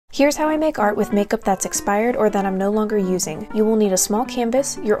Here's how I make art with makeup that's expired or that I'm no longer using. You will need a small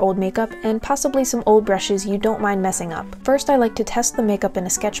canvas, your old makeup, and possibly some old brushes you don't mind messing up. First, I like to test the makeup in a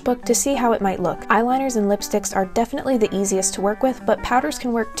sketchbook to see how it might look. Eyeliners and lipsticks are definitely the easiest to work with, but powders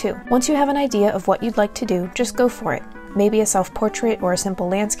can work too. Once you have an idea of what you'd like to do, just go for it. Maybe a self-portrait or a simple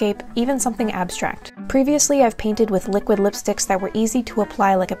landscape, even something abstract. Previously, I've painted with liquid lipsticks that were easy to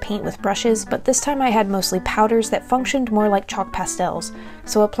apply like a paint with brushes, but this time I had mostly powders that functioned more like chalk pastels,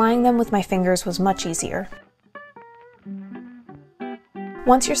 so applying them with my fingers was much easier.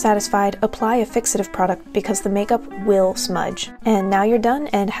 Once you're satisfied, apply a fixative product because the makeup will smudge. And now you're done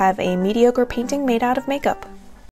and have a mediocre painting made out of makeup.